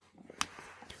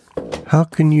How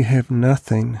can you have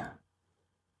nothing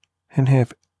and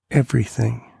have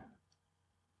everything?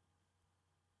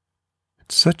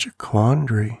 It's such a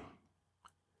quandary,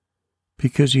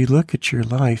 because you look at your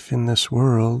life in this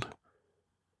world,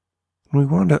 and we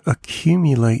want to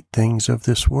accumulate things of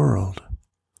this world.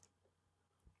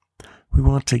 We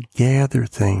want to gather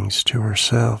things to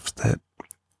ourselves that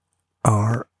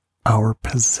are our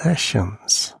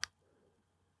possessions.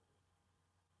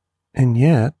 And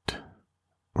yet,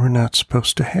 we're not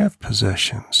supposed to have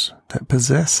possessions that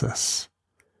possess us.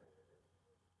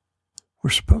 We're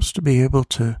supposed to be able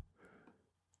to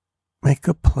make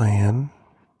a plan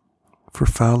for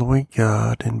following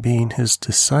God and being His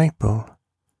disciple,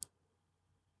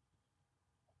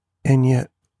 and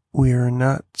yet we are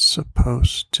not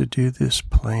supposed to do this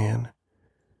plan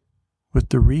with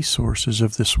the resources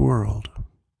of this world.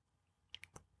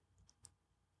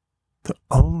 The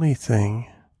only thing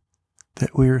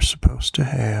that we are supposed to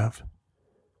have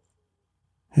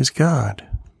is God.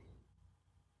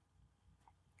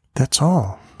 That's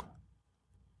all.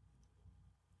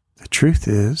 The truth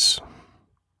is,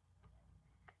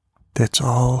 that's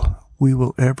all we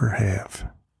will ever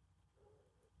have.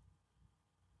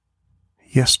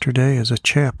 Yesterday, as a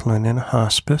chaplain in a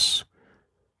hospice,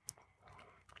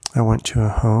 I went to a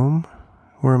home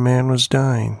where a man was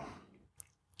dying.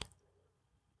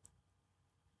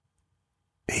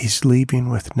 He's leaving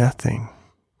with nothing,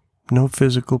 no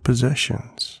physical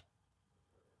possessions.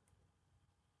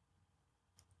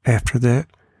 After that,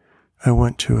 I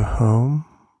went to a home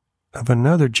of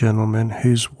another gentleman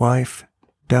whose wife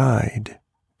died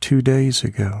 2 days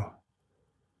ago.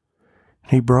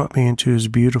 He brought me into his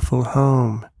beautiful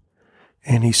home,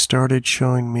 and he started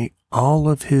showing me all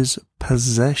of his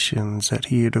possessions that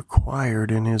he had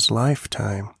acquired in his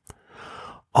lifetime,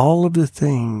 all of the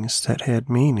things that had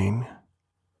meaning,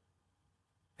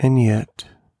 and yet,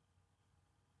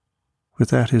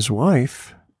 without his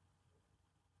wife,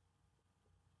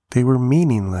 they were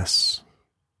meaningless.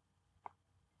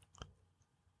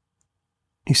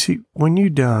 You see, when you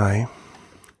die,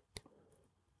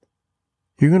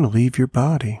 you're going to leave your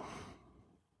body.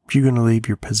 You're going to leave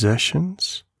your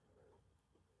possessions.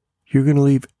 You're going to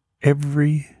leave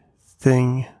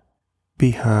everything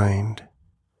behind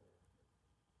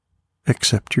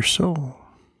except your soul.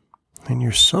 And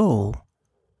your soul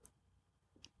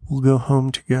will go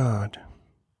home to God.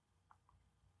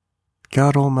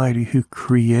 God Almighty, who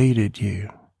created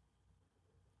you.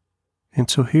 And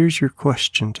so here's your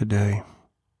question today.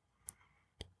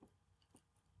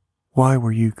 Why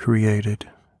were you created?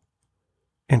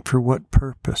 And for what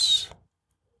purpose?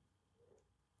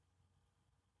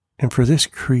 And for this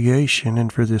creation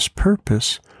and for this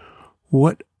purpose,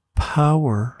 what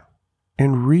power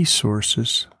and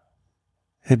resources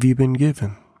have you been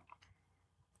given?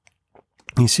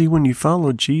 You see, when you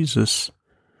follow Jesus,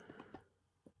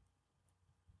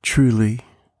 truly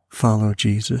follow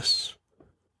Jesus,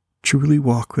 truly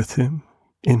walk with Him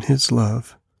in His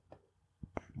love,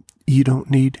 you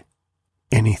don't need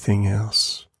anything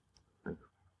else.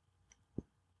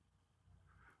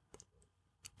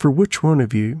 For which one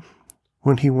of you,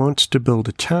 when he wants to build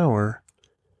a tower,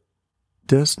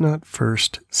 does not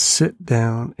first sit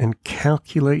down and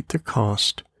calculate the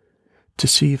cost to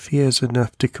see if he has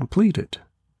enough to complete it?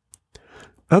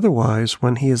 Otherwise,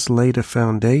 when he has laid a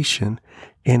foundation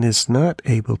and is not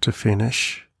able to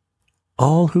finish,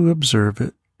 all who observe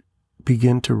it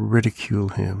begin to ridicule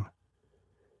him,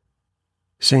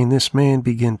 saying, "This man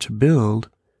began to build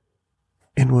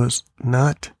and was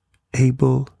not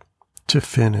able to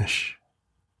finish."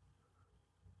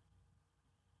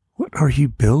 What are you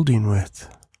building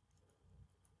with?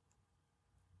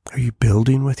 Are you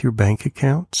building with your bank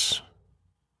accounts?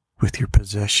 With your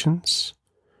possessions?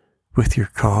 With your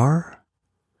car?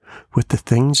 With the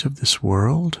things of this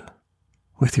world?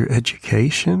 With your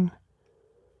education?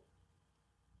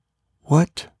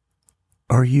 What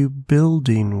are you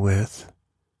building with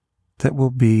that will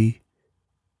be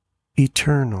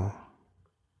eternal?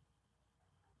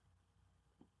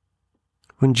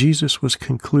 When Jesus was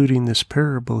concluding this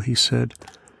parable, He said,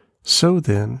 "So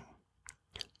then,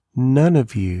 none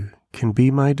of you can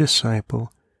be my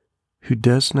disciple who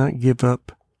does not give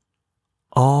up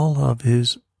all of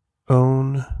his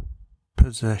own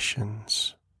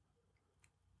possessions."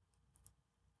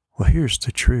 Well, here's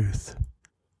the truth.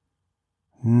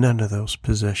 None of those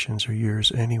possessions are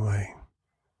yours anyway.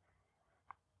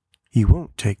 You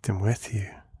won't take them with you.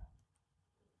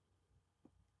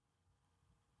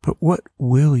 But what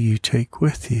will you take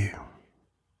with you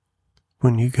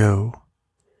when you go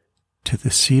to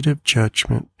the seat of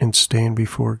judgment and stand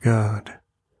before God?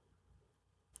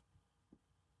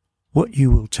 What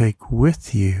you will take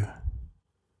with you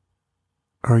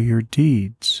are your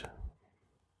deeds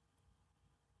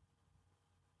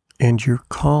and your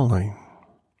calling.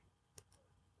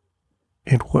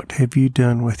 And what have you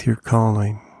done with your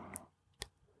calling?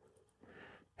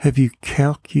 Have you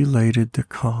calculated the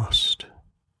cost?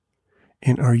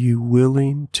 And are you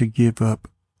willing to give up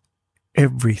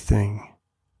everything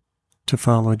to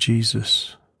follow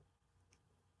Jesus?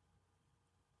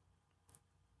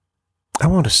 I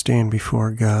want to stand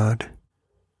before God.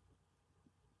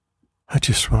 I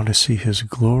just want to see His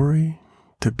glory,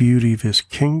 the beauty of His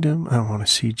kingdom. I want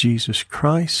to see Jesus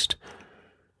Christ.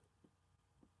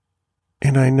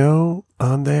 And I know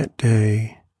on that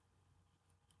day,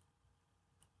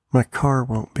 my car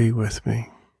won't be with me.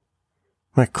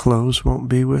 My clothes won't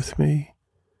be with me.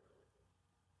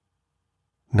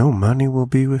 No money will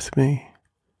be with me.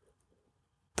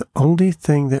 The only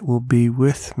thing that will be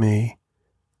with me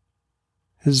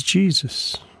is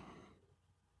Jesus.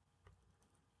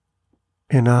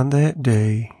 And on that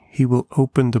day, He will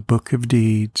open the book of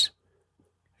deeds,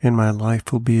 and my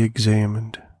life will be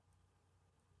examined.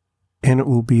 And it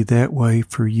will be that way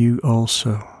for you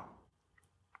also.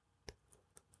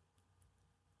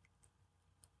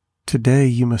 Today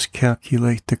you must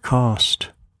calculate the cost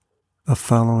of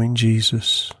following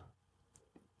Jesus,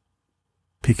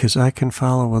 because I can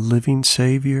follow a living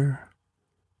Savior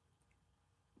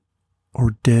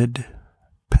or dead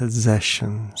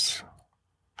possessions.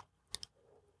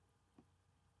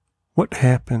 What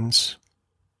happens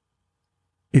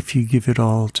if you give it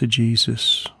all to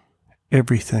Jesus?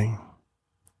 Everything.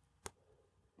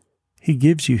 He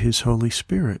gives you His Holy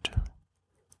Spirit.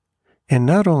 And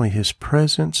not only His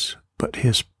presence, but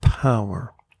His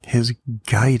power, His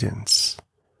guidance.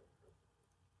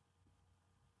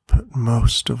 But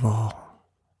most of all,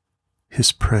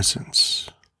 His presence.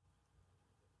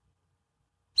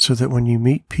 So that when you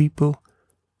meet people,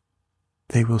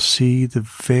 they will see the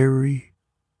very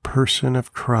person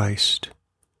of Christ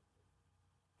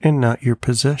and not your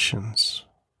possessions.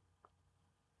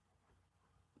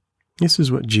 This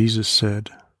is what Jesus said.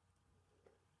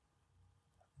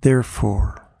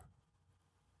 Therefore,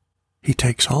 He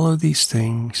takes all of these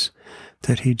things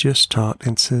that He just taught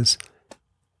and says,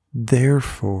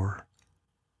 therefore,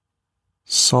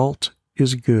 salt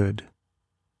is good.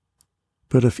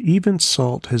 But if even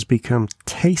salt has become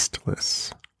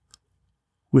tasteless,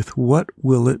 with what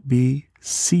will it be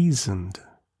seasoned?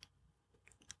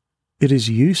 It is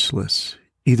useless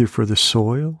either for the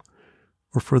soil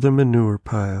or for the manure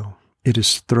pile. It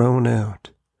is thrown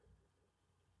out.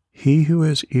 He who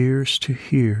has ears to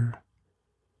hear,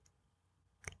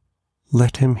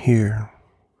 let him hear.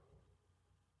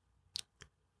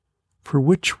 For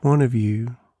which one of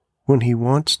you, when he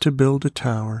wants to build a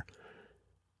tower,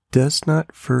 does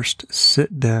not first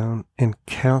sit down and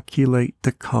calculate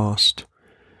the cost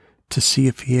to see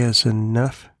if he has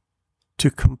enough to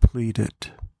complete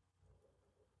it?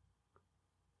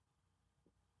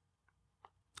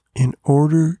 In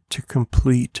order to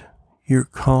complete your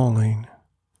calling,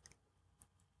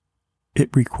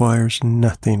 it requires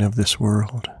nothing of this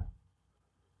world.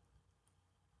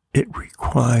 It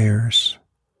requires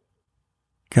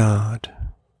God.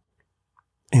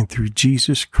 And through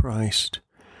Jesus Christ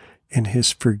and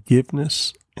His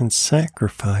forgiveness and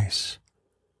sacrifice,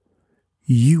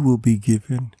 you will be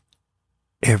given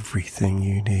everything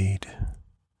you need.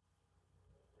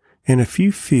 And if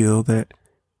you feel that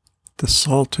the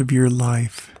salt of your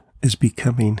life is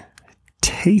becoming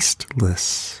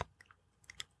tasteless,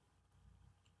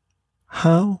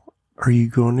 how are you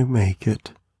going to make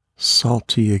it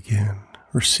salty again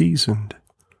or seasoned?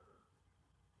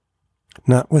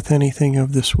 Not with anything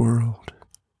of this world,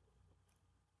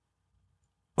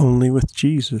 only with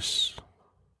Jesus,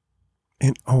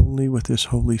 and only with His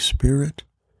Holy Spirit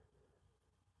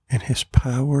and His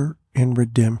power and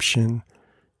redemption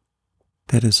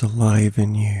that is alive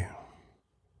in you.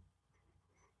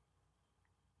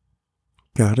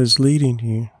 God is leading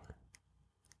you.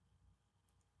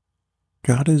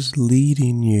 God is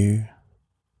leading you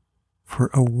for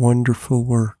a wonderful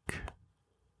work.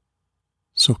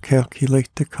 So calculate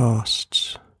the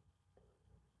costs.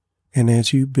 And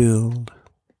as you build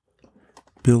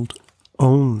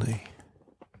only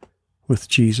with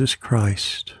Jesus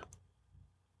Christ,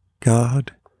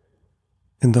 God,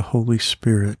 and the Holy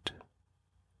Spirit.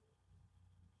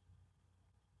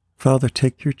 Father,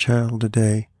 take your child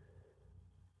today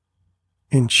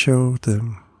and show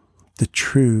them the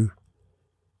true,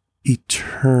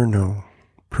 eternal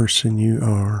person you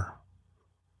are.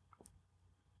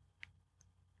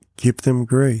 Give them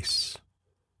grace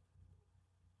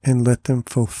and let them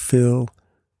fulfill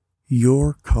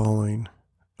your calling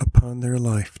upon their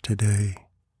life today.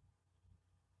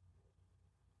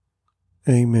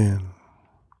 Amen.